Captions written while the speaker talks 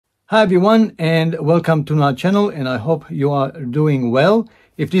Hi everyone, and welcome to my channel, and I hope you are doing well.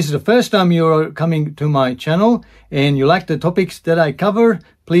 If this is the first time you're coming to my channel and you like the topics that I cover,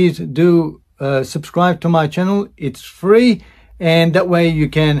 please do subscribe to my channel. It's free, and that way you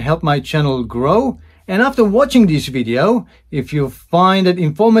can help my channel grow. And after watching this video, if you find it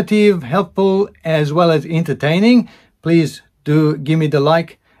informative, helpful, as well as entertaining, please do give me the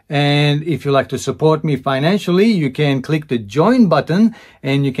like. And if you like to support me financially, you can click the join button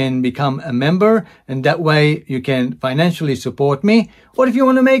and you can become a member, and that way you can financially support me. Or if you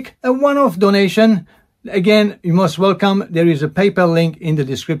want to make a one-off donation, again, you're most welcome. There is a PayPal link in the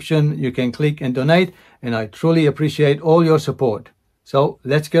description. You can click and donate, and I truly appreciate all your support. So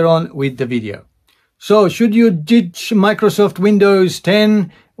let's get on with the video. So should you ditch Microsoft Windows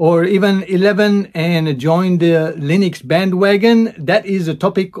 10 or even 11 and join the Linux bandwagon? That is a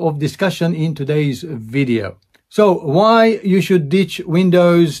topic of discussion in today's video. So why you should ditch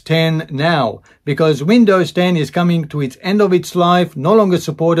Windows 10 now? Because Windows 10 is coming to its end of its life, no longer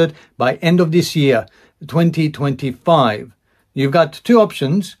supported by end of this year, 2025. You've got two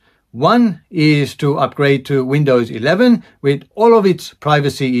options. One is to upgrade to Windows 11 with all of its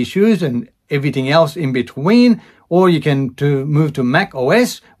privacy issues and everything else in between, or you can move to Mac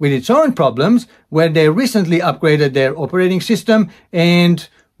OS with its own problems, where they recently upgraded their operating system and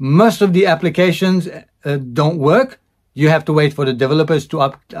most of the applications don't work. You have to wait for the developers to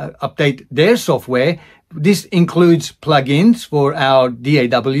update their software. This includes plugins for our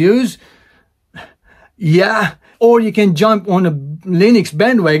DAWs. Yeah, or you can jump on a Linux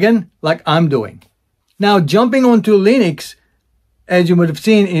bandwagon like I'm doing. Now, jumping onto Linux, as you would have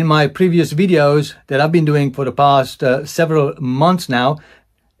seen in my previous videos that I've been doing for the past several months now,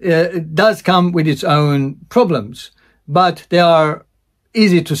 it does come with its own problems, but they are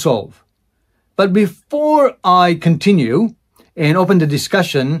easy to solve. But before I continue and open the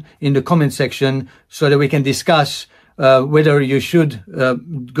discussion in the comment section so that we can discuss whether you should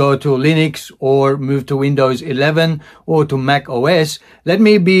go to Linux or move to Windows 11 or to Mac OS, let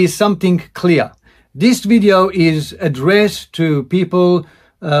me be something clear. This video is addressed to people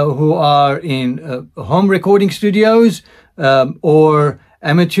who are in home recording studios or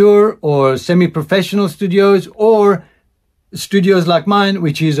amateur or semi-professional studios, or studios like mine,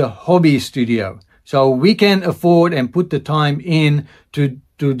 which is a hobby studio. So we can afford and put the time in to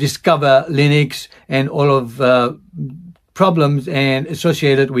discover Linux and all of problems and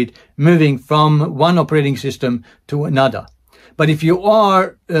associated with moving from one operating system to another. But if you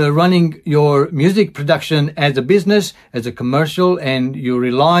are running your music production as a business, as a commercial, and you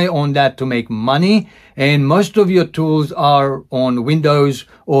rely on that to make money, and most of your tools are on Windows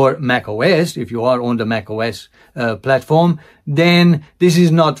or Mac OS, if you are on the Mac OS platform, then this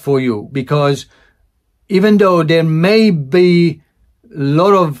is not for you. Because even though there may be a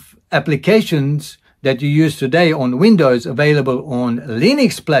lot of applications that you use today on Windows available on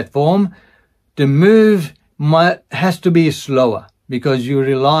Linux platform, the move has to be slower because you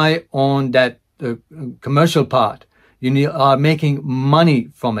rely on that commercial part. You are making money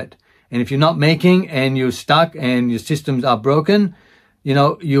from it. And if you're not making and you're stuck and your systems are broken,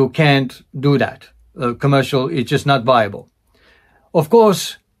 you can't do that. Commercial, it's just not viable. Of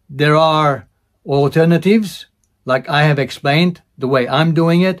course, there are alternatives. Like I have explained, the way I'm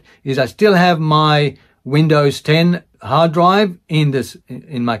doing it is I still have my Windows 10 hard drive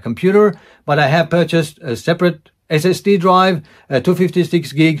in my computer, but I have purchased a separate SSD drive,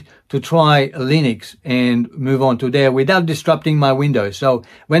 256 gig, to try Linux and move on to there without disrupting my Windows. So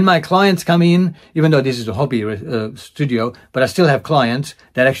when my clients come in, even though this is a hobby studio, but I still have clients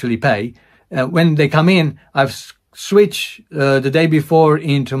that actually pay. When they come in, I've switched the day before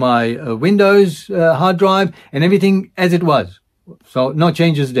into my Windows hard drive and everything as it was. So no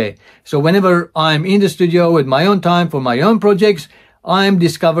changes there. So whenever I'm in the studio with my own time for my own projects, I'm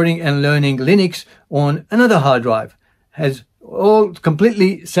discovering and learning Linux on another hard drive. Has all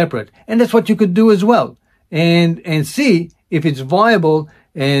completely separate. And that's what you could do as well. And see if it's viable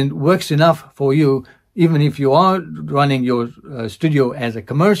and works enough for you, even if you are running your studio as a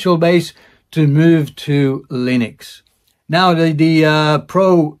commercial base, to move to Linux. Now the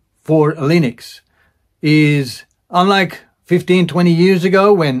pro for Linux is, unlike 15, 20 years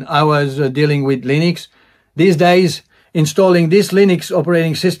ago when I was dealing with Linux, these days installing this Linux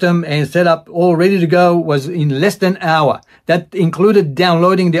operating system and setup all ready to go was in less than an hour. That included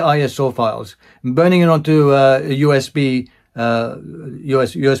downloading the ISO files, burning it onto a USB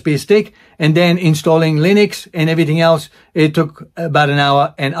stick, and then installing Linux and everything else. It took about an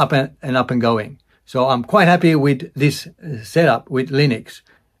hour and up and going. So I'm quite happy with this setup with Linux.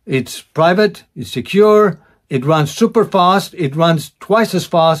 It's private, it's secure, it runs super fast, it runs twice as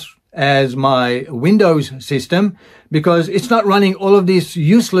fast as my Windows system because it's not running all of this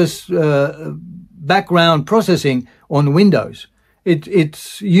useless background processing on Windows.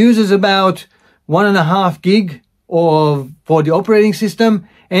 It uses about 1.5 gig for the operating system,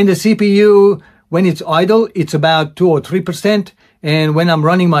 and the CPU, when it's idle, it's about 2 or 3%. And when I'm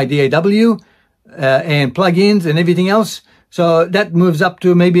running my DAW and plugins and everything else, so that moves up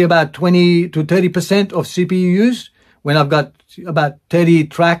to maybe about 20 to 30% of CPU use when I've got about 30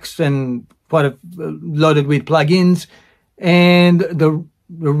 tracks and quite loaded with plugins. And the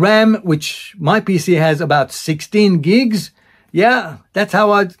RAM, which my PC has about 16 gigs. Yeah, that's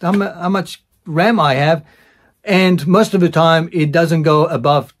how much RAM I have. And most of the time, it doesn't go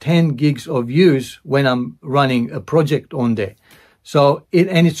above 10 gigs of use when I'm running a project on there. So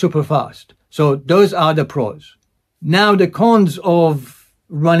it's super fast. So those are the pros. Now the cons of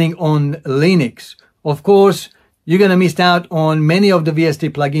running on Linux. Of course, you're going to miss out on many of the VST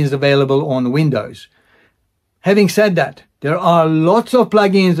plugins available on Windows. Having said that, there are lots of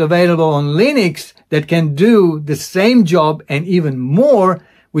plugins available on Linux that can do the same job and even more,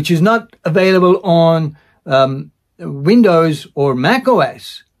 which is not available on Windows or Mac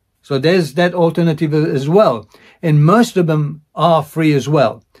OS. So there's that alternative as well. And most of them are free as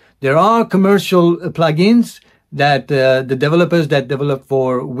well. There are commercial plugins that the developers that develop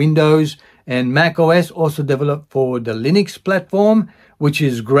for Windows and Mac OS also develop for the Linux platform, which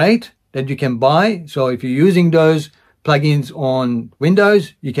is great that you can buy. So if you're using those plugins on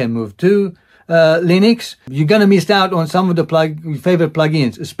Windows, you can move to Linux. You're going to miss out on some of the favorite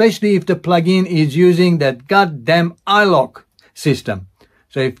plugins, especially if the plugin is using that goddamn iLok system.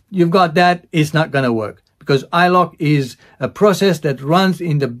 So if you've got that, it's not going to work because iLok is a process that runs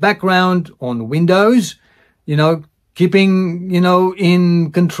in the background on Windows, keeping,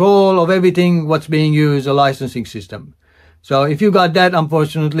 in control of everything what's being used, a licensing system. So if you got that,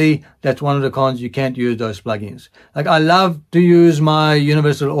 unfortunately, that's one of the cons. You can't use those plugins. Like I love to use my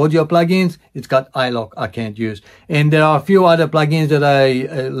Universal Audio plugins. It's got iLok I can't use. And there are a few other plugins that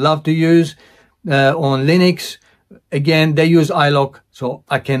I love to use on Linux. Again, they use iLok, so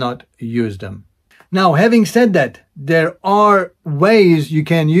I cannot use them. Now, having said that, there are ways you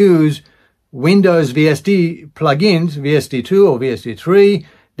can use Windows VST plugins, VST2 or VST3,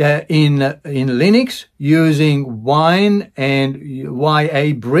 in Linux using Wine and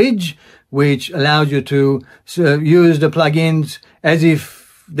YA Bridge, which allows you to use the plugins as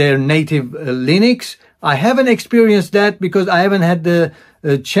if they're native Linux. I haven't experienced that because I haven't had the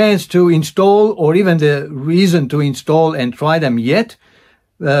chance to install or even the reason to install and try them yet.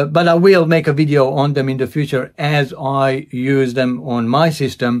 But I will make a video on them in the future as I use them on my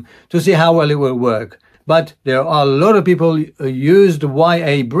system to see how well it will work. But there are a lot of people who use the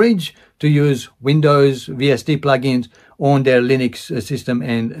YA Bridge to use Windows VST plugins on their Linux system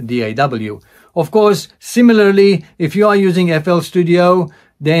and DAW. Of course, similarly, if you are using FL Studio,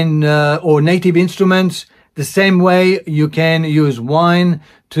 then or Native Instruments, the same way you can use Wine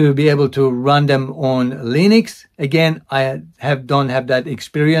to be able to run them on Linux. Again, I don't have that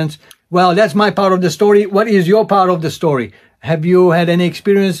experience. Well, that's my part of the story. What is your part of the story? Have you had any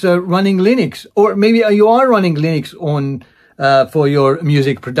experience running Linux? Or maybe you are running Linux on for your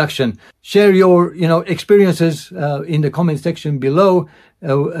music production. Share your experiences in the comment section below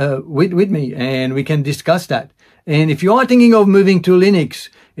with me, and we can discuss that. And if you are thinking of moving to Linux,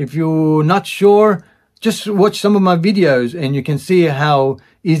 if you're not sure, just watch some of my videos and you can see how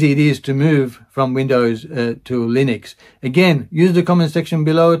easy it is to move from Windows to Linux. Again, use the comment section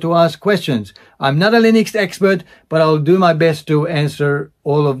below to ask questions. I'm not a Linux expert, but I'll do my best to answer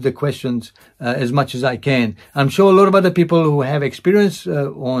all of the questions as much as I can. I'm sure a lot of other people who have experience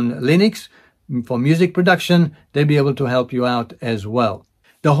on Linux for music production, they'll be able to help you out as well.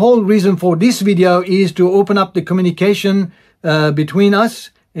 The whole reason for this video is to open up the communication between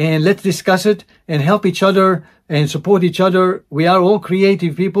us, and let's discuss it and help each other and support each other. We are all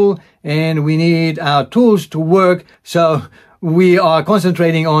creative people and we need our tools to work. So we are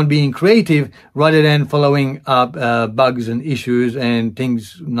concentrating on being creative rather than following up bugs and issues and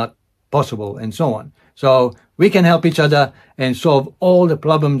things not possible and so on. So we can help each other and solve all the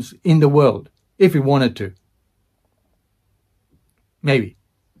problems in the world if we wanted to. Maybe.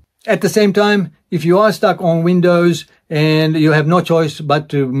 At the same time, if you are stuck on Windows and you have no choice but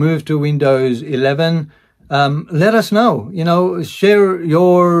to move to Windows 11, let us know. Share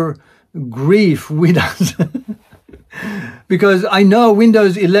your grief with us. Because I know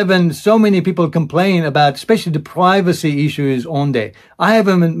Windows 11, so many people complain about, especially the privacy issues on there. I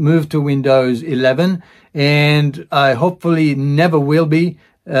haven't moved to Windows 11, and I hopefully never will be,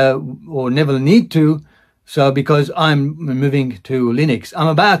 or never need to. So because I'm moving to Linux, I'm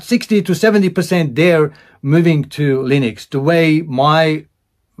about 60 to 70% there moving to Linux. The way my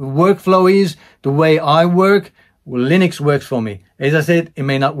workflow is, the way I work, well, Linux works for me. As I said, it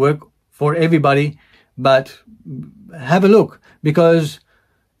may not work for everybody, but have a look, because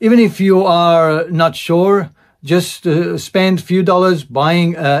even if you are not sure, just spend a few dollars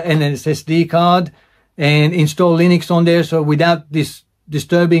buying an SSD card and install Linux on there. So without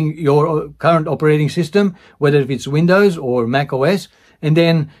disturbing your current operating system, whether if it's Windows or Mac OS, and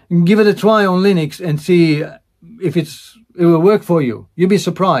then give it a try on Linux and see if it will work for you. You'll be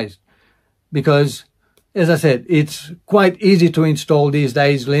surprised, because as I said, it's quite easy to install these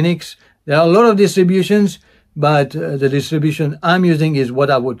days, Linux. There are a lot of distributions, but the distribution I'm using is what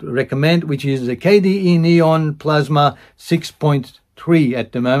I would recommend, which is the KDE Neon Plasma 6.3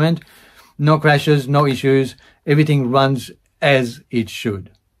 at the moment. No crashes, no issues. Everything runs as it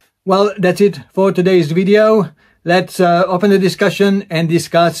should. Well, that's it for today's video. Let's open the discussion and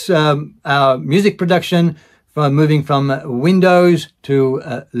discuss our music production from moving from Windows to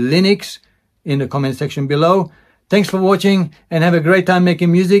Linux in the comment section below. Thanks for watching and have a great time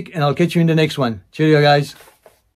making music, and I'll catch you in the next one. Cheerio, guys.